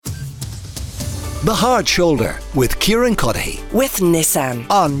The Hard Shoulder with Kieran Cuddihy with Nissan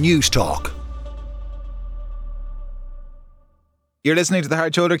on News Talk. You're listening to The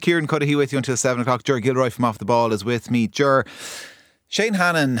Hard Shoulder. Kieran Cuddihy with you until 7 o'clock. Ger Gilroy from Off the Ball is with me. Ger, Shane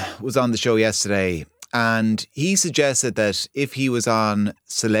Hannon was on the show yesterday and he suggested that if he was on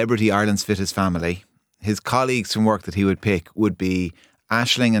Celebrity Ireland's Fittest Family, his colleagues from work that he would pick would be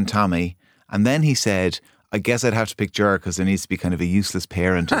Aisling and Tommy. And then he said, I guess I'd have to pick Ger because there needs to be kind of a useless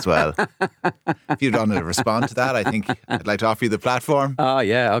parent as well. If you'd want to respond to that, I think I'd like to offer you the platform. Oh,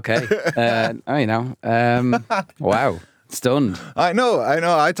 yeah, okay. Wow. Stunned. I know.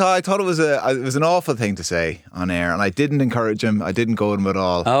 I thought it was an awful thing to say on air, and I didn't encourage him. I didn't go at him at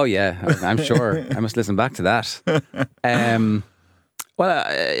all. Oh yeah, I'm sure. I must listen back to that.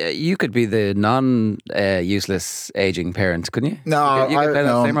 You could be the non-useless aging parent, couldn't you? No, you could play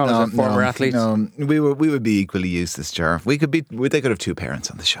that same role as a former athlete. No, we would be equally useless, Ger. They could have two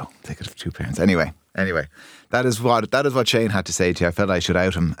parents on the show. They could have two parents. Anyway, that is what Shane had to say to you. I felt I should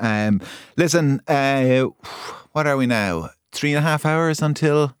out him. Listen. What are we now? 3.5 hours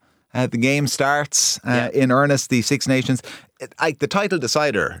until the game starts in earnest, the Six Nations. The title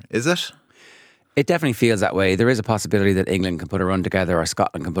decider, is it? It definitely feels that way. There is a possibility that England can put a run together or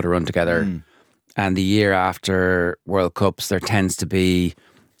Scotland can put a run together. And the year after World Cups, there tends to be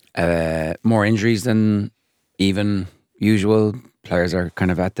more injuries than even usual. Players are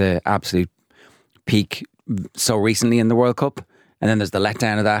kind of at the absolute peak so recently in the World Cup. And then there's the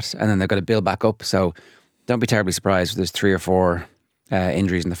letdown of that. And then they've got to build back up. So don't be terribly surprised if there's 3 or 4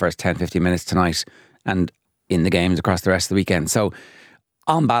 injuries in the first 10, 15 minutes tonight and in the games across the rest of the weekend. So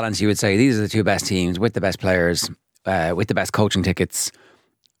on balance, you would say these are the two best teams with the best players, with the best coaching tickets,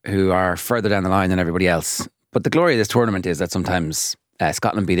 who are further down the line than everybody else. But the glory of this tournament is that sometimes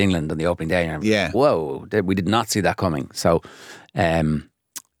Scotland beat England on the opening day. And whoa, we did not see that coming. So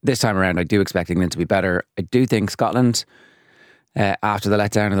this time around, I do expect England to be better. I do think Scotland, after the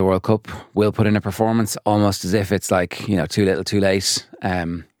letdown of the World Cup, will put in a performance almost as if it's like, too little, too late.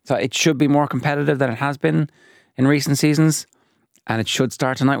 So it should be more competitive than it has been in recent seasons. And it should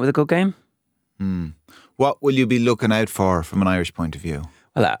start tonight with a good game. What will you be looking out for from an Irish point of view?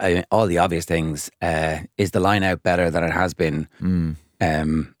 Well, all the obvious things. Is the line out better than it has been?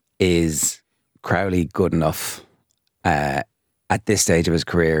 Is Crowley good enough at this stage of his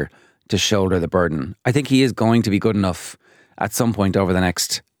career to shoulder the burden? I think he is going to be good enough at some point over the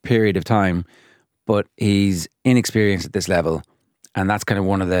next period of time, but he's inexperienced at this level. And that's kind of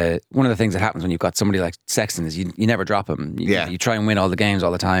one of the things that happens when you've got somebody like Sexton is you never drop him. You try and win all the games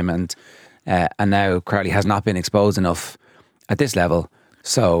all the time, and now Crowley has not been exposed enough at this level,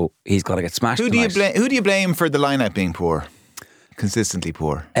 so he's got to get smashed. Who do you blame for the lineup being poor, consistently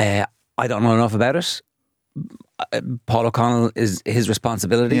poor? I don't know enough about it. Paul O'Connell is his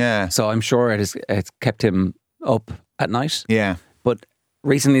responsibility. Yeah. So I'm sure it's kept him up at night. Yeah. But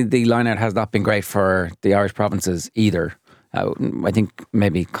recently the lineout has not been great for the Irish provinces either. I think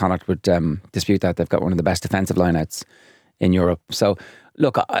maybe Connacht would dispute that. They've got one of the best defensive lineouts in Europe. So,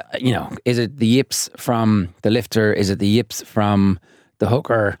 look, is it the yips from the lifter? Is it the yips from the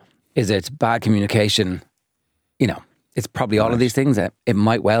hooker? Is it bad communication? It's probably all of these things. It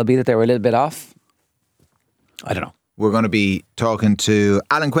might well be that they were a little bit off. I don't know. We're going to be talking to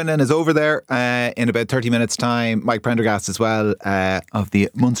Alan Quinlan is over there in about 30 minutes time. Mike Prendergast as well of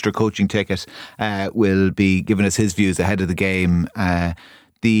the Munster coaching ticket will be giving us his views ahead of the game.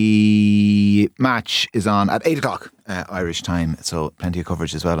 The match is on at 8 o'clock Irish time, so plenty of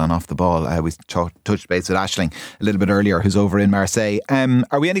coverage as well on Off the Ball. We touched base with Aisling a little bit earlier, who's over in Marseille.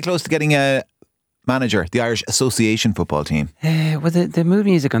 Are we any close to getting a manager, the Irish Association football team? Well, the mood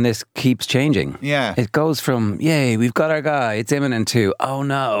music on this keeps changing. Yeah. It goes from, yay, we've got our guy, it's imminent, to, oh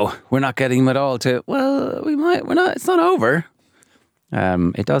no, we're not getting him at all, to, well, we're not, it's not over.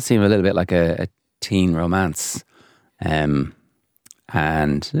 It does seem a little bit like a teen romance. And,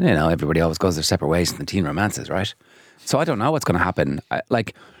 everybody always goes their separate ways in the teen romances, right? So I don't know what's going to happen.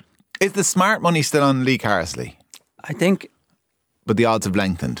 Is the smart money still on Lee Carsley? I think... But the odds have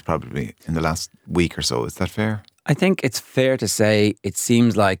lengthened probably in the last week or so. Is that fair? I think it's fair to say it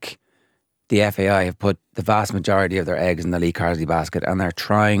seems like the FAI have put the vast majority of their eggs in the Lee Carsley basket and they're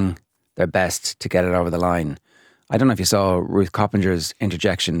trying their best to get it over the line. I don't know if you saw Ruth Coppinger's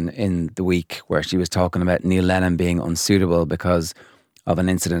interjection in the week where she was talking about Neil Lennon being unsuitable because of an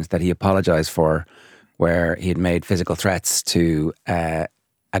incident that he apologised for where he had made physical threats to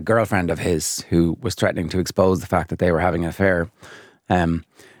a girlfriend of his who was threatening to expose the fact that they were having an affair.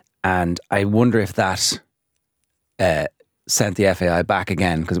 And I wonder if that sent the FAI back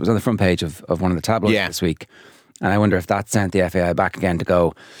again, because it was on the front page of one of the tabloids this week. And I wonder if that sent the FAI back again to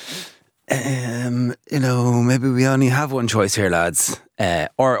go, maybe we only have one choice here, lads.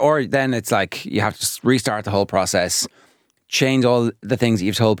 Or then it's like you have to restart the whole process, change all the things that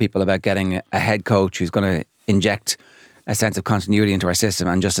you've told people about getting a head coach who's going to inject a sense of continuity into our system,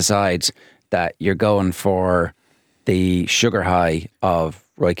 and just decide that you're going for the sugar high of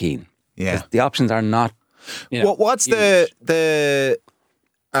Roy Keane. Yeah. The options are not, what's the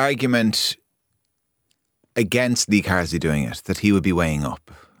argument against Lee Carsley doing it, that he would be weighing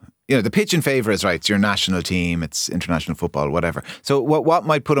up? The pitch in favour is, right, it's your national team, it's international football, whatever. So what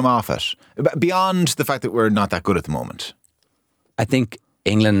might put him off it? Beyond the fact that we're not that good at the moment. I think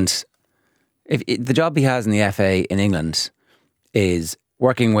England, the job he has in the FA in England is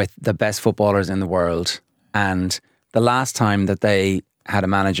working with the best footballers in the world, and the last time that they had a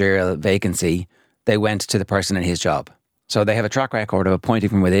managerial vacancy, they went to the person in his job. So they have a track record of appointing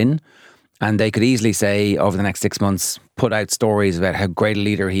from within, and they could easily say over the next 6 months, put out stories about how great a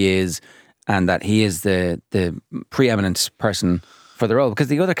leader he is and that he is the preeminent person for the role. Because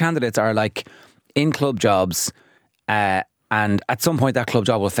the other candidates are like in club jobs, and at some point that club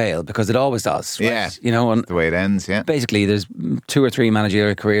job will fail, because it always does. Right? Yeah, and the way it ends, yeah. Basically, there's 2 or 3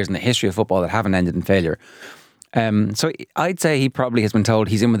 managerial careers in the history of football that haven't ended in failure. So I'd say he probably has been told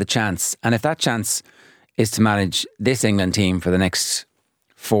he's in with a chance. And if that chance is to manage this England team for the next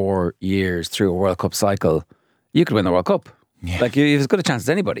 4 years through a World Cup cycle, you could win the World Cup. Yeah. Like, you have as good a chance as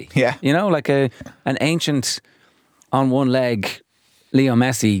anybody. Yeah. Like an ancient, on one leg, Leo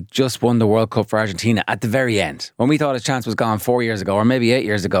Messi just won the World Cup for Argentina at the very end. When we thought his chance was gone 4 years ago, or maybe 8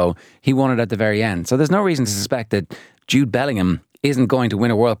 years ago, he won it at the very end. So there's no reason to suspect that Jude Bellingham isn't going to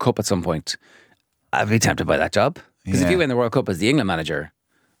win a World Cup at some point. I'd be tempted by that job. Because if you win the World Cup as the England manager,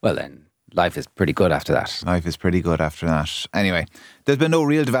 well then, life is pretty good after that. Life is pretty good after that. Anyway, there's been no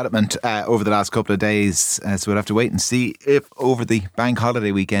real development over the last couple of days, so we'll have to wait and see if over the bank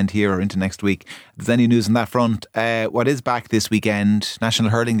holiday weekend here or into next week there's any news on that front. What is back this weekend?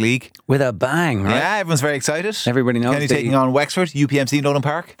 National Hurling League. With a bang, right? Yeah, everyone's very excited. Everybody knows. Kenny taking on Wexford, UPMC Nolan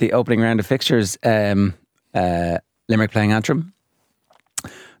Park. The opening round of fixtures, Limerick playing Antrim.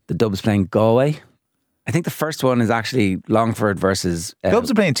 The Dubs playing Galway. I think the first one is actually Longford versus... Dubs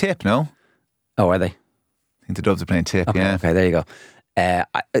are playing Tip, no? Oh, are they? I think the Dubs are playing Tip, yeah. Okay, there you go.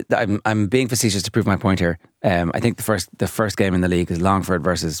 I'm being facetious to prove my point here. I think the first game in the league is Longford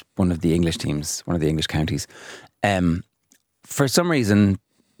versus one of the English teams, one of the English counties. For some reason,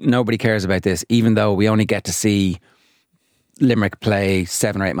 nobody cares about this, even though we only get to see Limerick play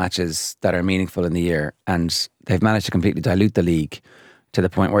 7 or 8 matches that are meaningful in the year, and they've managed to completely dilute the league to the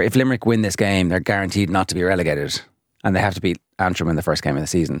point where if Limerick win this game, they're guaranteed not to be relegated, and they have to beat Antrim in the first game of the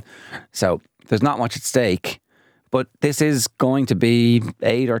season. So there's not much at stake, but this is going to be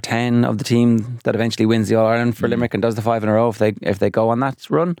 8 or 10 of the team that eventually wins the All-Ireland for Limerick and does the 5 in a row if they go on that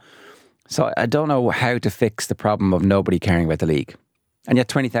run. So I don't know how to fix the problem of nobody caring about the league. And yet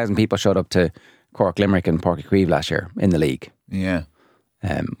 20,000 people showed up to Cork, Limerick and Páirc Uí Chaoimh last year in the league. Yeah.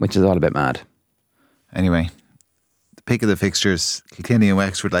 Which is all a bit mad. Anyway, the pick of the fixtures, Kilkenny and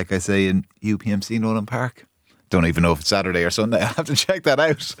Wexford, like I say, in UPMC Nolan Park. Don't even know if it's Saturday or Sunday. I'll have to check that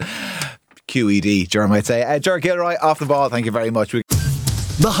out. QED, Ger might say. Ger Gilroy, off the ball. Thank you very much.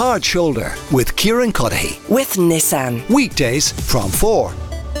 The Hard Shoulder with Kieran Cuddihy. With Nissan. Weekdays from 4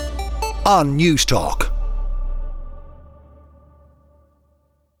 on News Talk.